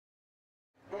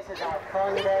is our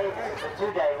fun day. It's a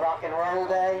 2-day rock and roll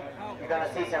day. You're going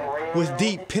to see some real... With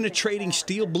deep, penetrating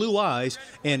steel blue eyes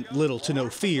and little to no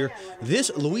fear,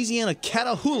 this Louisiana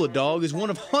Catahoula dog is one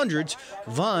of hundreds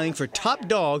vying for top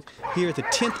dog here at the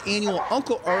 10th annual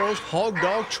Uncle Earl's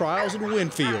Hog-dog Trials in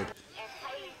Winnfield.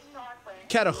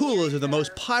 Catahoulas are the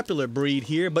most popular breed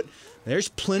here, but there's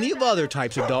plenty of other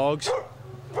types of dogs.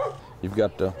 You've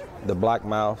got the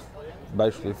blackmouth,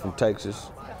 basically from Texas,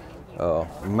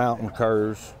 mountain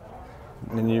curs,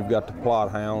 and then you've got the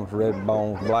plot hounds, red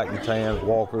bones, black and tans,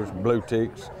 walkers, blue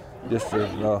ticks.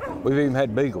 We've even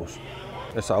had beagles.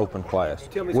 It's an open class.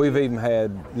 We've even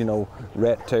had,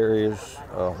 rat terriers,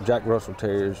 Jack Russell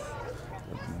terriers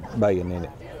baying in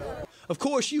it. Of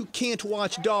course, you can't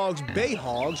watch dogs bay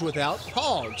hogs without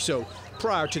hogs, so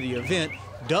prior to the event,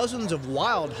 dozens of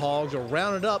wild hogs are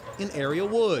rounded up in area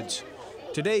woods.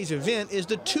 Today's event is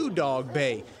the 2-dog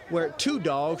bay, where 2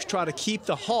 dogs try to keep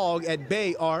the hog at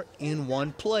bay or in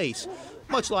one place.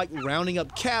 Much like rounding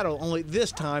up cattle, only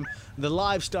this time the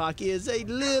livestock is a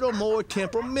little more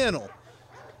temperamental.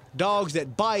 Dogs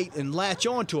that bite and latch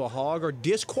onto a hog are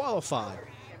disqualified.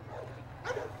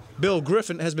 Bill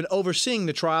Griffin has been overseeing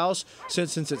the trials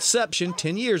since its inception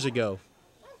 10 years ago.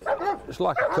 It's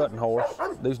like a cutting horse.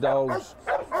 These dogs,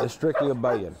 they're strictly a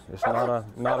baying. It's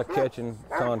not a catching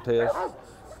contest.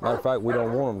 Matter of fact, we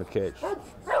don't want them to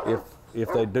catch.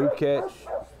 If they do catch,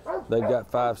 they've got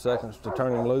 5 seconds to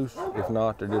turn him loose. If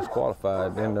not, they're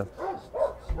disqualified. And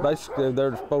basically,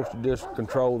 they're supposed to just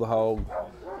control the hog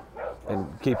and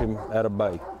keep him at a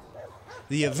bay.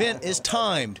 The event is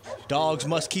timed. Dogs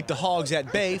must keep the hogs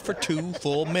at bay for 2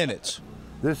 full minutes.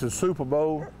 This is Super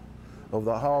Bowl of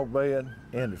the hog baying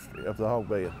industry, of the hog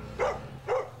baying.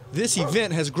 This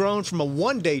event has grown from a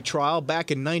 1-day trial back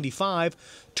in '95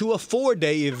 to a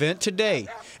 4-day event today.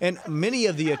 And many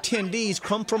of the attendees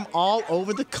come from all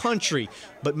over the country,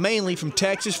 but mainly from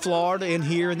Texas, Florida, and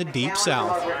here in the Deep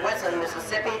South.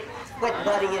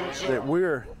 That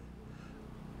we're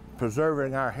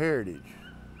preserving our heritage.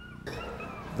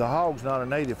 The hog's not a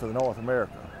native of North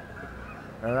America.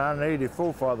 And our native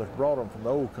forefathers brought them from the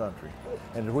old country.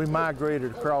 And as we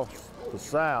migrated across the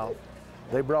South,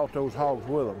 they brought those hogs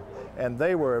with them. And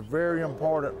they were a very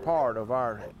important part of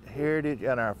our heritage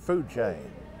and our food chain.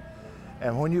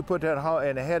 And when you put that hog,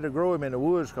 and they had to grow them in the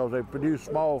woods because they produced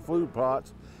small food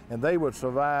plots, and they would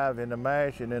survive in the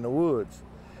marsh and in the woods.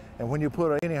 And when you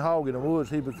put any hog in the woods,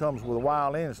 he becomes with a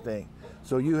wild instinct.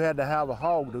 So you had to have a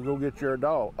hog to go get your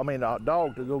dog, a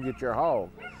dog to go get your hog.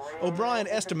 O'Brien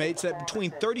estimates that between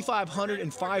 3,500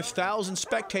 and 5,000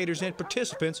 spectators and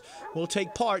participants will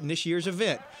take part in this year's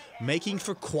event, making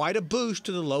for quite a boost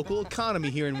to the local economy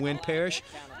here in Winn Parish.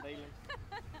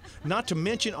 Not to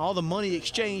mention all the money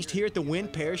exchanged here at the Winn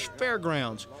Parish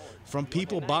Fairgrounds, from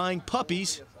people buying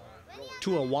puppies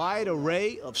to a wide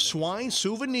array of swine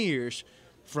souvenirs,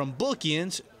 from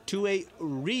bookends to a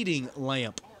reading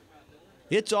lamp.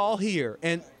 It's all here,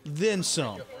 and then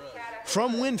some.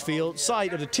 From Winnfield,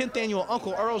 site of the 10th annual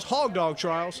Uncle Earl's Hog-dog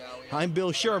Trials, I'm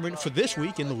Bill Sherman for This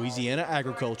Week in Louisiana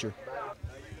Agriculture.